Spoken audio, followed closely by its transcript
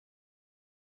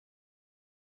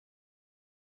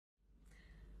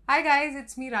Hi guys,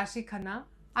 it's me Raashikhanna.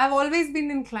 I've always been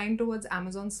inclined towards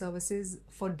Amazon services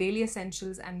for daily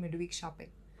essentials and midweek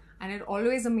shopping. And it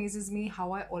always amazes me how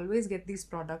I always get these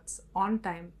products on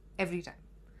time, every time.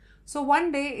 So one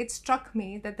day it struck me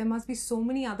that there must be so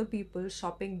many other people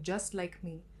shopping just like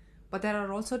me. But there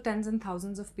are also tens and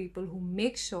thousands of people who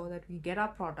make sure that we get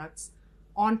our products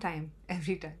on time,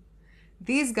 every time.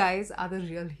 These guys are the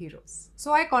real heroes.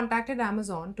 So I contacted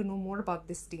Amazon to know more about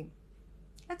this team.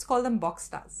 Let's call them box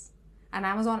stars. And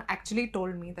Amazon actually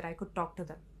told me that I could talk to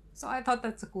them. So I thought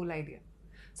that's a cool idea.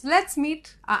 So let's meet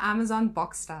our Amazon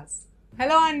box stars.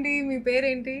 Hello Andy, మీ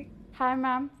పేరేంటి? Hi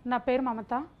ma'am, నా పేరు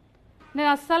మమత. నేను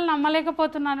అస్సలు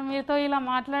నమ్మలేకపోతున్నాను మీతో ఇలా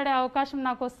మాట్లాడే అవకాశం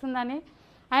నాకు వస్తుందని.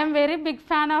 I'm very big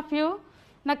fan of you.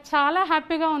 నాకు చాలా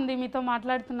హ్యాపీగా ఉంది మీతో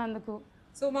మాట్లాడుతున్నందుకు.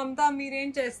 సో మమత,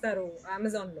 మీరేం చేస్తారు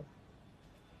అమెజాన్లో?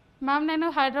 మ్యామ్, నేను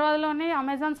హైదరాబాద్లోని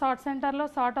అమెజాన్ సార్ట్ సెంటర్లో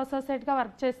సార్ట్ అసోసియేట్గా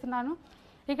వర్క్ చేస్తున్నాను.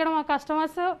 ఇక్కడ మా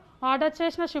కస్టమర్స్ ఆర్డర్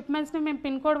చేసిన షిప్మెంట్స్ని మేము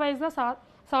పిన్ కోడ్ వైజ్గా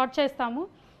సార్ట్ చేస్తాము.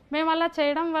 మేము అలా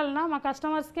చేయడం వలన మా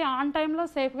కస్టమర్స్కి ఆన్ టైంలో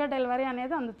సేఫ్గా డెలివరీ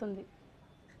అనేది అందుతుంది.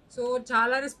 సో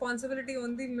చాలా రెస్పాన్సిబిలిటీ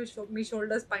ఉంది మీ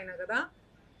షోల్డర్స్ పైన కదా?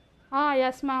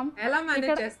 Yes ma'am. ఎలా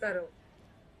మేనేజ్ చేస్తారు?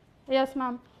 ఎస్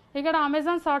మ్యామ్, ఇక్కడ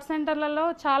అమెజాన్ సార్ట్ సెంటర్లలో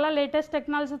చాలా లేటెస్ట్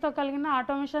టెక్నాలజీతో కలిగిన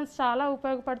ఆటోమేషన్స్ చాలా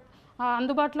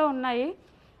అందుబాటులో ఉన్నాయి.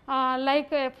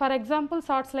 Like for example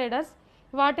sort sliders.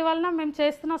 వాటి వలన మేము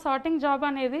చేస్తున్న సార్టింగ్ జాబ్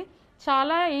అనేది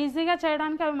చాలా ఈజీగా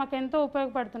చేయడానికి అవి మాకు ఎంతో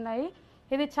ఉపయోగపడుతున్నాయి.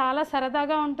 ఇది చాలా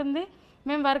సరదాగా ఉంటుంది.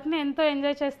 మేము వర్క్ని ఎంతో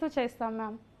ఎంజాయ్ చేస్తూ చేస్తాం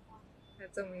మ్యామ్.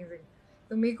 That's amazing.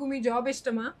 సో మీకు మీ జాబ్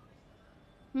ఇష్టమా?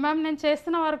 మ్యామ్, నేను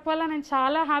చేస్తున్న వర్క్ వల్ల నేను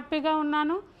చాలా హ్యాపీగా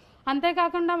ఉన్నాను.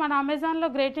 అంతేకాకుండా మన అమెజాన్లో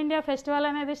గ్రేట్ ఇండియా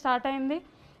ఫెస్టివల్ అనేది స్టార్ట్ అయింది.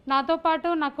 నాతో పాటు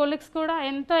నా కొలీగ్స్ కూడా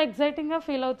ఎంతో ఎక్సైటింగ్గా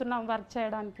ఫీల్ అవుతున్నాం వర్క్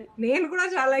చేయడానికి. నేను కూడా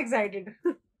చాలా ఎక్సైటెడ్.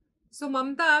 సో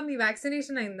మమత, మీ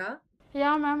వ్యాక్సినేషన్ అయిందా?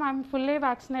 Yeah ma'am, I'm fully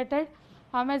vaccinated.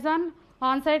 Amazon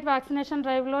on site vaccination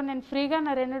డ్రైవ్లో నేను ఫ్రీగా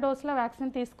నా 2 డోసుల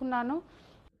వ్యాక్సిన్ తీసుకున్నాను.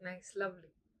 Nice, lovely.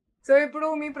 సో ఇప్పుడు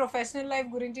మీ ప్రొఫెషనల్ లైఫ్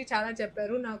గురించి చాలా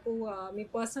చెప్పారు. నాకు మీ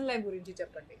పర్సనల్ లైఫ్ గురించి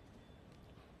చెప్పండి.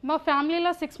 మా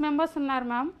ఫ్యామిలీలో 6 మెంబర్స్ ఉన్నారు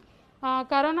మ్యామ్.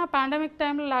 కరోనా పాండమిక్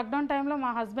టైంలో, లాక్డౌన్ టైంలో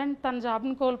మా హస్బెండ్ తన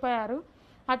జాబ్ని కోల్పోయారు.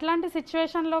 అట్లాంటి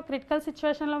సిచ్యువేషన్లో, క్రిటికల్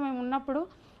సిచ్యువేషన్లో మేము ఉన్నప్పుడు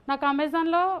నాకు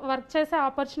అమెజాన్లో వర్క్ చేసే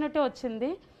ఆపర్చునిటీ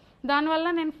వచ్చింది. దానివల్ల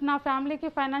నేను నా ఫ్యామిలీకి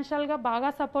ఫైనాన్షియల్గా బాగా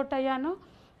సపోర్ట్ అయ్యాను.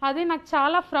 అది నాకు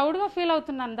చాలా ప్రౌడ్గా ఫీల్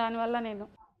అవుతున్నాను దానివల్ల నేను.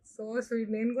 So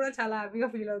sweet. నేను కూడా చాలా హ్యాపీగా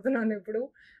ఫీల్ అవుతున్నాను ఇప్పుడు.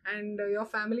 And your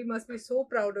family must be so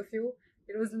proud of you.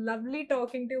 It was lovely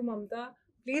talking to you Mamata.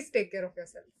 Please take care of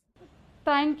your self.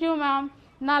 Thank you ma'am.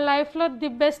 నా లైఫ్లో ది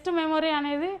బెస్ట్ మెమొరీ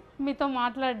అనేది మీతో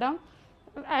మాట్లాడడం.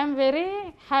 I'm very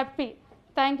happy.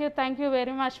 Thank you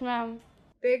very much ma'am.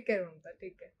 Take care Mamata,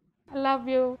 take care. Love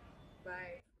you. Bye.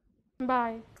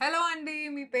 Bye. Hello అండి,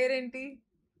 మీ పేరేంటి?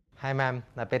 Hi ma'am,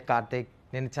 నా పేరు కార్తిక్.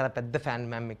 నేను చాలా పెద్ద ఫ్యాన్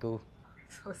మ్యామ్ మీకు.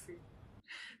 So sweet.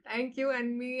 Thank you.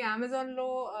 And మీ అమెజాన్లో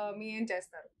మీ ఏం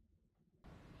చేస్తారు?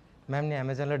 మ్యామ్, నేను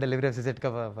అమెజాన్లో డెలివరీ అసిస్టెంట్గా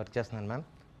వర్క్ చేస్తున్నాను మ్యామ్.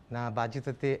 నా బాధ్యత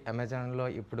వచ్చి అమెజాన్లో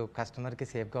ఇప్పుడు కస్టమర్కి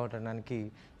సేఫ్గా ఉండడానికి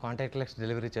కాంటాక్ట్లెస్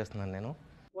డెలివరీ చేస్తున్నాను నేను.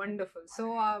 వండర్ఫుల్. సో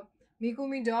మీకు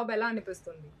మీ జాబ్ ఎలా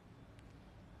అనిపిస్తుంది?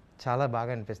 చాలా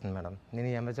బాగా అనిపిస్తుంది మేడం. నేను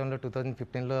ఈ అమెజాన్లో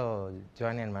 2015లో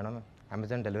జాయిన్ అయ్యాను మేడం,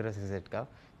 అమెజాన్ డెలివరీ అసిస్టెంట్గా.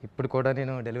 ఇప్పుడు కూడా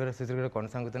నేను డెలివరీ అసిస్టెంట్గా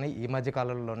కొనసాగుతున్నాయి. ఈ మధ్య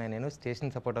కాలంలోనే నేను స్టేషన్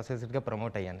సపోర్ట్ అసిస్టెంట్గా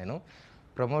ప్రమోట్ అయ్యాను. నేను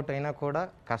ప్రమోట్ అయినా కూడా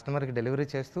కస్టమర్కి డెలివరీ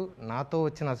చేస్తూ నాతో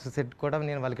వచ్చిన అసిస్టెంట్ కూడా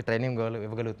నేను వాళ్ళకి ట్రైనింగ్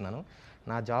ఇవ్వగలుగుతున్నాను.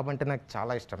 నా జాబ్ అంటే నాకు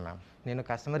చాలా ఇష్టం మ్యామ్. నేను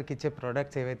కస్టమర్కి ఇచ్చే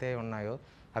ప్రోడక్ట్స్ ఏవైతే ఉన్నాయో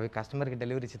అవి కస్టమర్కి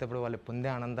డెలివరీ ఇచ్చేటప్పుడు వాళ్ళు పొందే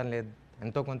ఆనందం లేదు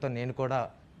ఎంతో కొంత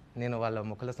నేను వాళ్ళ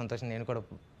ముఖంలో సంతోషం నేను కూడా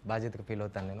బాధ్యతగా ఫీల్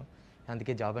అవుతాను నేను.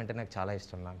 అందుకే జాబ్ అంటే నాకు చాలా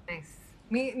ఇష్టం మ్యామ్.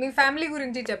 మీ ఫ్యామిలీ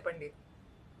గురించి చెప్పండి.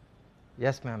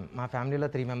 ఎస్ మ్యామ్, మా ఫ్యామిలీలో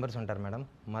 3 మెంబర్స్ ఉంటారు మేడం.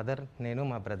 మదర్, నేను,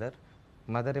 మా బ్రదర్.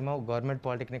 మదర్ ఏమో గవర్నమెంట్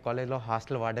పాలిటెక్నిక్ కాలేజ్లో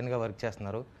హాస్టల్ వార్డెన్గా వర్క్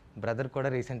చేస్తున్నారు. బ్రదర్ కూడా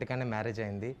రీసెంట్గానే మ్యారేజ్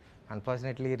అయింది.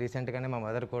 అన్ఫార్చునేట్లీ రీసెంట్గానే మా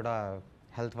మదర్ కూడా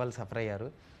హెల్త్ వల్ల సఫర్ అయ్యారు.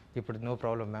 ఇప్పుడు no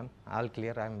problem ma'am, all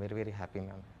clear. I'm very very happy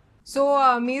ma'am. So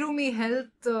మీరు మీ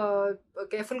హెల్త్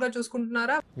కేర్ఫుల్గా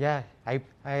చూసుకుంటున్నారా?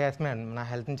 ఎస్ మ్యామ్, నా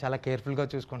హెల్త్ని చాలా కేర్ఫుల్గా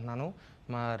చూసుకుంటున్నాను.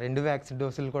 మా 2 వ్యాక్సిన్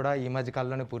డోసులు కూడా ఈ మధ్య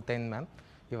కాలంలోనే పూర్తయింది మ్యామ్.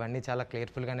 ఇవన్నీ చాలా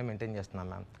కేర్ఫుల్గానే మెయింటైన్ చేస్తున్నాం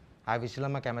మ్యామ్. ఆ విషయంలో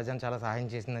మాకు అమెజాన్ చాలా సహాయం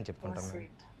చేసిందని చెప్పుకుంటాం ma'am.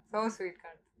 So sweet,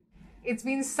 Karthik. It's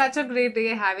been such a great day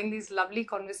having these lovely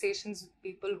conversations with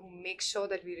people who make sure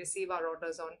that we receive our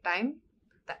orders on time,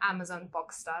 the Amazon box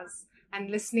stars, and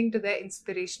listening to their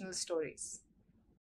inspirational stories.